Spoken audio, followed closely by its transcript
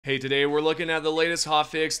Hey, today we're looking at the latest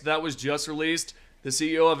hotfix that was just released. The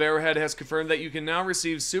CEO of Arrowhead has confirmed that you can now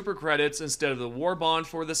receive super credits instead of the Warbond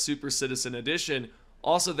for the Super Citizen Edition.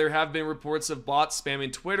 Also, there have been reports of bots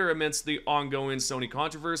spamming Twitter amidst the ongoing Sony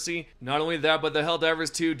controversy. Not only that, but the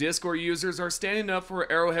Helldivers 2 Discord users are standing up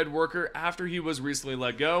for Arrowhead worker after he was recently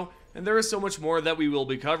let go, and there is so much more that we will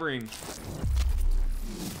be covering.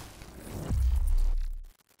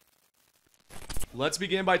 Let's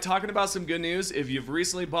begin by talking about some good news. If you've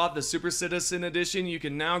recently bought the Super Citizen Edition, you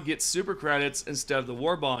can now get super credits instead of the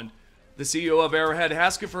Warbond. The CEO of Arrowhead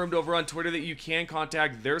has confirmed over on Twitter that you can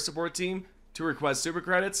contact their support team to request super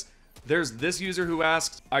credits. There's this user who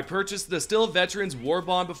asks, I purchased the Still Veterans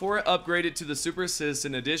Warbond before I upgraded to the Super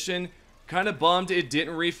Citizen Edition. Kinda bummed it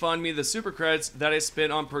didn't refund me the super credits that I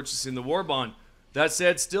spent on purchasing the Warbond. That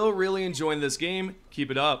said, still really enjoying this game.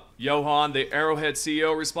 Keep it up. Johan, the Arrowhead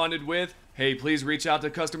CEO, responded with, hey, please reach out to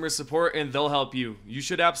customer support and they'll help you. You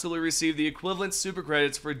should absolutely receive the equivalent super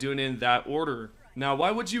credits for doing it in that order. Now,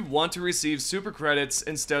 why would you want to receive super credits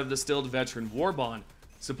instead of the Still Veteran Warbond?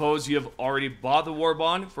 Suppose you have already bought the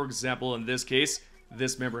Warbond, for example in this case,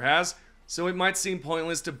 this member has, so it might seem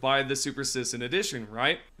pointless to buy the Super Citizen Edition,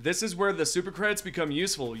 right? This is where the super credits become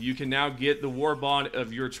useful. You can now get the Warbond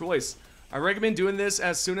of your choice. I recommend doing this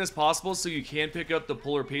as soon as possible so you can pick up the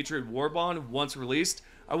Polar Patriot Warbond once released.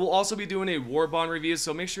 I will also be doing a Warbond review,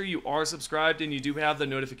 so make sure you are subscribed and you do have the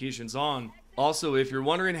notifications on. Also, if you're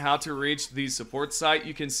wondering how to reach the support site,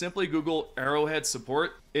 you can simply Google Arrowhead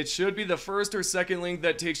Support. It should be the first or second link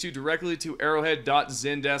that takes you directly to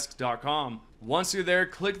arrowhead.zendesk.com. Once you're there,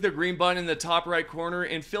 click the green button in the top right corner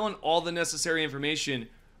and fill in all the necessary information.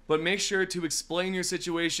 But make sure to explain your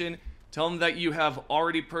situation, tell them that you have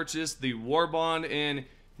already purchased the Warbond and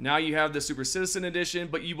now you have the Super Citizen Edition,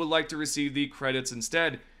 but you would like to receive the credits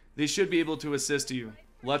instead. They should be able to assist you.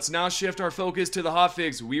 Let's now shift our focus to the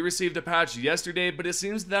hotfix. We received a patch yesterday, but it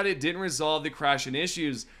seems that it didn't resolve the crashing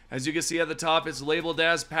issues. As you can see at the top, it's labeled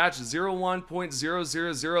as patch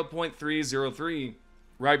 01.000.303.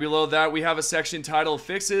 Right below that, we have a section titled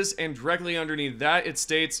Fixes, and directly underneath that, it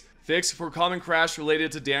states, Fix for common crash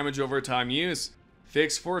related to damage over time use.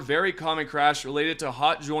 Fix for very common crash related to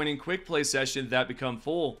hot joining quick play session that become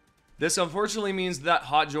full. This unfortunately means that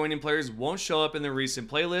hot joining players won't show up in the recent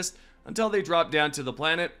playlist until they drop down to the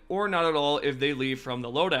planet, or not at all if they leave from the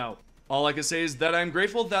loadout. All I can say is that I'm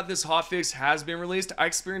grateful that this hotfix has been released. I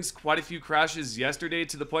experienced quite a few crashes yesterday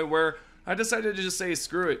to the point where I decided to just say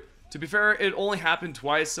screw it. To be fair, it only happened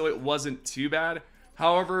twice, so it wasn't too bad.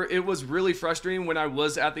 However, it was really frustrating when I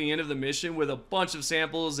was at the end of the mission with a bunch of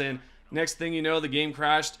samples and next thing you know, the game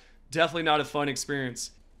crashed. Definitely not a fun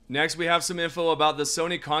experience. Next, we have some info about the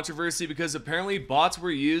Sony controversy because apparently bots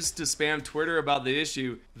were used to spam Twitter about the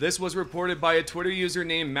issue. This was reported by a Twitter user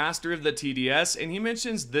named Master of the TDS, and he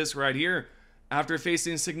mentions this right here. After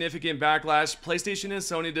facing significant backlash, PlayStation and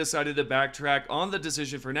Sony decided to backtrack on the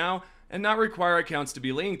decision for now and not require accounts to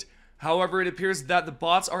be linked. However, it appears that the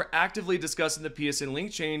bots are actively discussing the PSN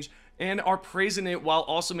link change and are praising it while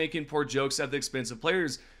also making poor jokes at the expense of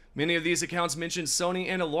players. Many of these accounts mention Sony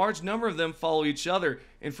and a large number of them follow each other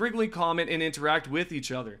and frequently comment and interact with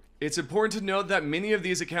each other. It's important to note that many of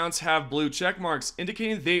these accounts have blue check marks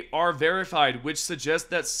indicating they are verified, which suggests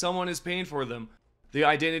that someone is paying for them. The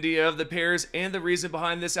identity of the pairs and the reason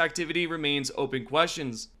behind this activity remains open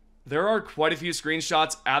questions. There are quite a few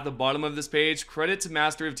screenshots at the bottom of this page. Credit to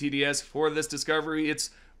Master of TDS for this discovery.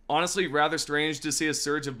 It's honestly rather strange to see a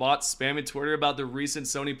surge of bots spamming Twitter about the recent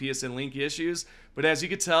Sony PSN link issues, but as you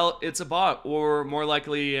can tell, it's a bot, or more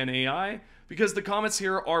likely an AI, because the comments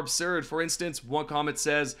here are absurd. For instance, one comment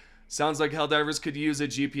says, sounds like Helldivers could use a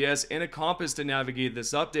GPS and a compass to navigate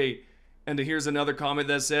this update. And here's another comment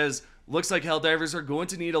that says, looks like Helldivers are going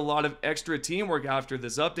to need a lot of extra teamwork after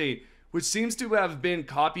this update, which seems to have been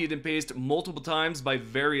copied and pasted multiple times by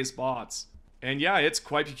various bots. And yeah, it's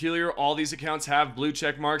quite peculiar. All these accounts have blue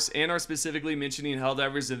check marks and are specifically mentioning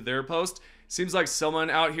Helldivers in their post. Seems like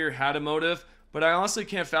someone out here had a motive, but I honestly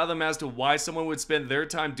can't fathom as to why someone would spend their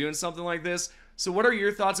time doing something like this. So what are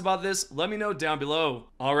your thoughts about this? Let me know down below.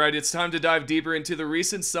 Alright, it's time to dive deeper into the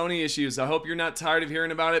recent Sony issues. I hope you're not tired of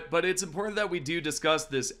hearing about it, but it's important that we do discuss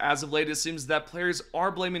this. As of late, it seems that players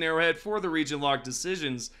are blaming Arrowhead for the region lock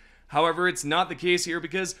decisions. However, it's not the case here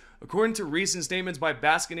because, according to recent statements by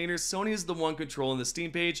Baskinator, Sony is the one controlling the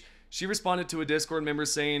Steam page. She responded to a Discord member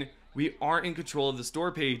saying, we aren't in control of the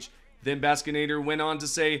store page. Then Baskinator went on to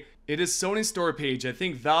say, it is Sony's store page. I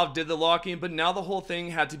think Valve did the locking, but now the whole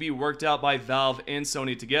thing had to be worked out by Valve and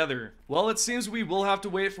Sony together. Well, it seems we will have to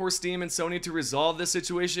wait for Steam and Sony to resolve this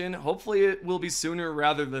situation. Hopefully it will be sooner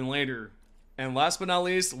rather than later. And last but not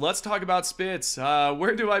least, let's talk about Spitz.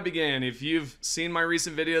 Where do I begin? If you've seen my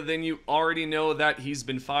recent video, then you already know that he's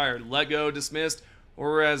been fired, let go, dismissed,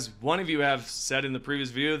 or as one of you have said in the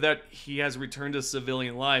previous video, that he has returned to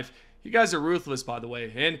civilian life. You guys are ruthless, by the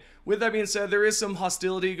way. And with that being said, there is some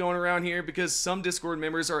hostility going around here because some Discord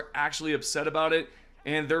members are actually upset about it,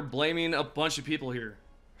 and they're blaming a bunch of people here.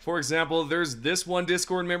 For example, there's this one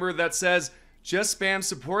Discord member that says, just spam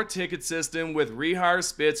support ticket system with rehire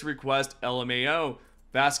Spitz request LMAO.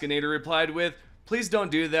 Baskinator replied with, please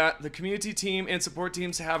don't do that. The community team and support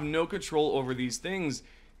teams have no control over these things.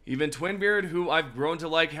 Even Twinbeard, who I've grown to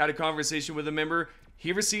like, had a conversation with a member.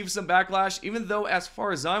 He received some backlash, even though as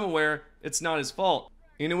far as I'm aware, it's not his fault.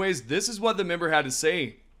 Anyways, this is what the member had to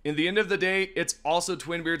say. In the end of the day, it's also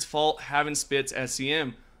Twinbeard's fault having Spitz as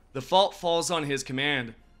CM. The fault falls on his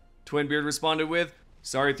command. Twinbeard responded with,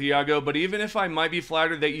 sorry, Thiago, but even if I might be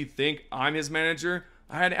flattered that you think I'm his manager,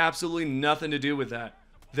 I had absolutely nothing to do with that.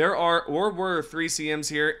 There are or were 3 CMs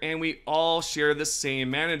here, and we all share the same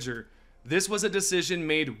manager. This was a decision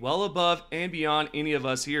made well above and beyond any of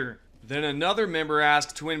us here. Then another member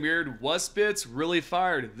asked Twinbeard, was Spitz really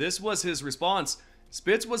fired? This was his response.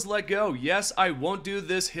 Spitz was let go. Yes, I won't do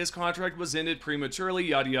this. His contract was ended prematurely,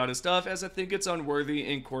 yada yada stuff, as I think it's unworthy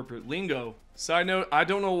in corporate lingo. Side note, I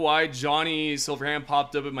don't know why Johnny Silverhand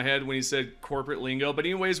popped up in my head when he said corporate lingo, but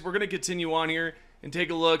anyways, we're going to continue on here and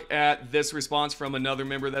take a look at this response from another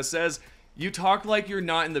member that says, you talk like you're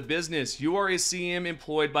not in the business. You are a CM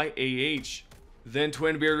employed by AH. Then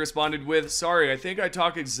Twinbeard responded with, sorry, I think I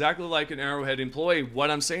talk exactly like an Arrowhead employee. What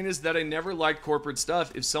I'm saying is that I never liked corporate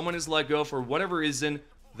stuff. If someone is let go for whatever reason,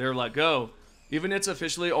 they're let go. Even it's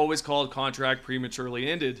officially always called contract prematurely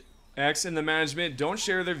ended. X and the management don't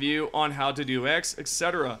share their view on how to do X,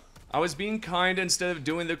 etc. I was being kind instead of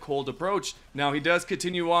doing the cold approach. Now he does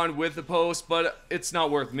continue on with the post, but it's not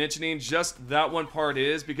worth mentioning. Just that one part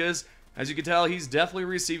is because, as you can tell, he's definitely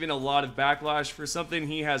receiving a lot of backlash for something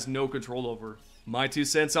he has no control over. My 2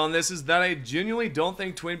 cents on this is that I genuinely don't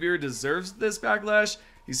think Twinbeard deserves this backlash.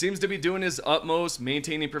 He seems to be doing his utmost,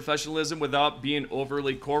 maintaining professionalism without being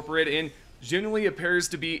overly corporate, and genuinely appears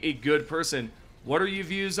to be a good person. What are your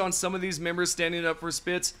views on some of these members standing up for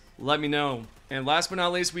Spitz? Let me know. And last but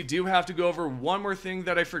not least, we do have to go over one more thing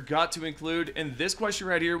that I forgot to include, and this question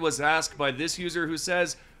right here was asked by this user who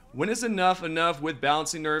says, when is enough with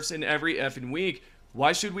balancing nerfs in every effing week?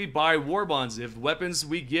 Why should we buy Warbonds if weapons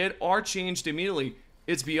we get are changed immediately?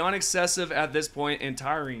 It's beyond excessive at this point and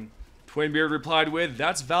tiring. Twinbeard replied with,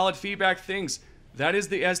 that's valid feedback, thanks. That is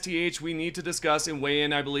the STH we need to discuss and weigh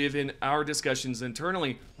in, I believe, in our discussions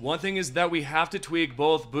internally. One thing is that we have to tweak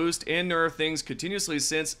both boost and nerf things continuously,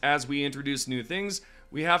 since as we introduce new things,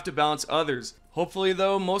 we have to balance others. Hopefully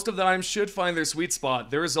though, most of the items should find their sweet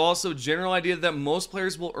spot. There is also a general idea that most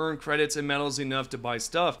players will earn credits and medals enough to buy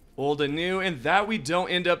stuff, old and new, and that we don't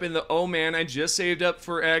end up in the, oh man, I just saved up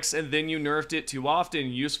for X and then you nerfed it too often.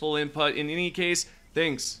 Useful input in any case.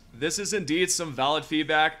 Thanks. This is indeed some valid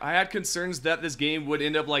feedback. I had concerns that this game would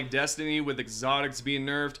end up like Destiny with exotics being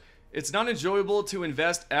nerfed. It's not enjoyable to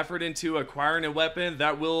invest effort into acquiring a weapon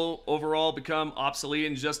that will overall become obsolete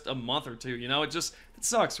in just a month or two. You know, it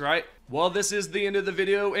sucks, right? Well, this is the end of the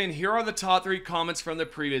video, and here are the top 3 comments from the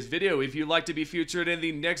previous video. If you'd like to be featured in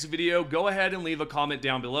the next video, go ahead and leave a comment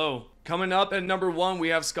down below. Coming up at number 1, we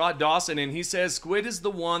have Scott Dawson, and he says, Squid is the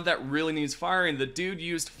one that really needs firing. The dude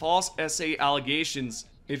used false essay allegations.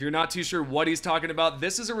 If you're not too sure what he's talking about,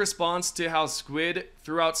 this is a response to how Squid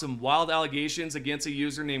threw out some wild allegations against a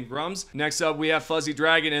user named Grums. Next up, we have Fuzzy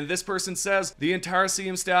Dragon, and this person says, the entire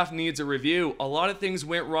CM staff needs a review. A lot of things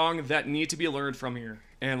went wrong that need to be learned from here.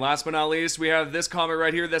 And last but not least, we have this comment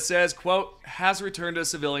right here that says, quote, has returned to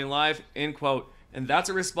civilian life, end quote. And that's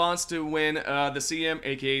a response to when the CM,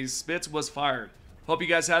 aka Spitz, was fired. Hope you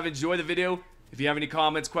guys have enjoyed the video. If you have any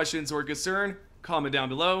comments, questions, or concern, comment down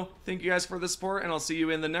below. Thank you guys for the support, and I'll see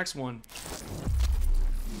you in the next one.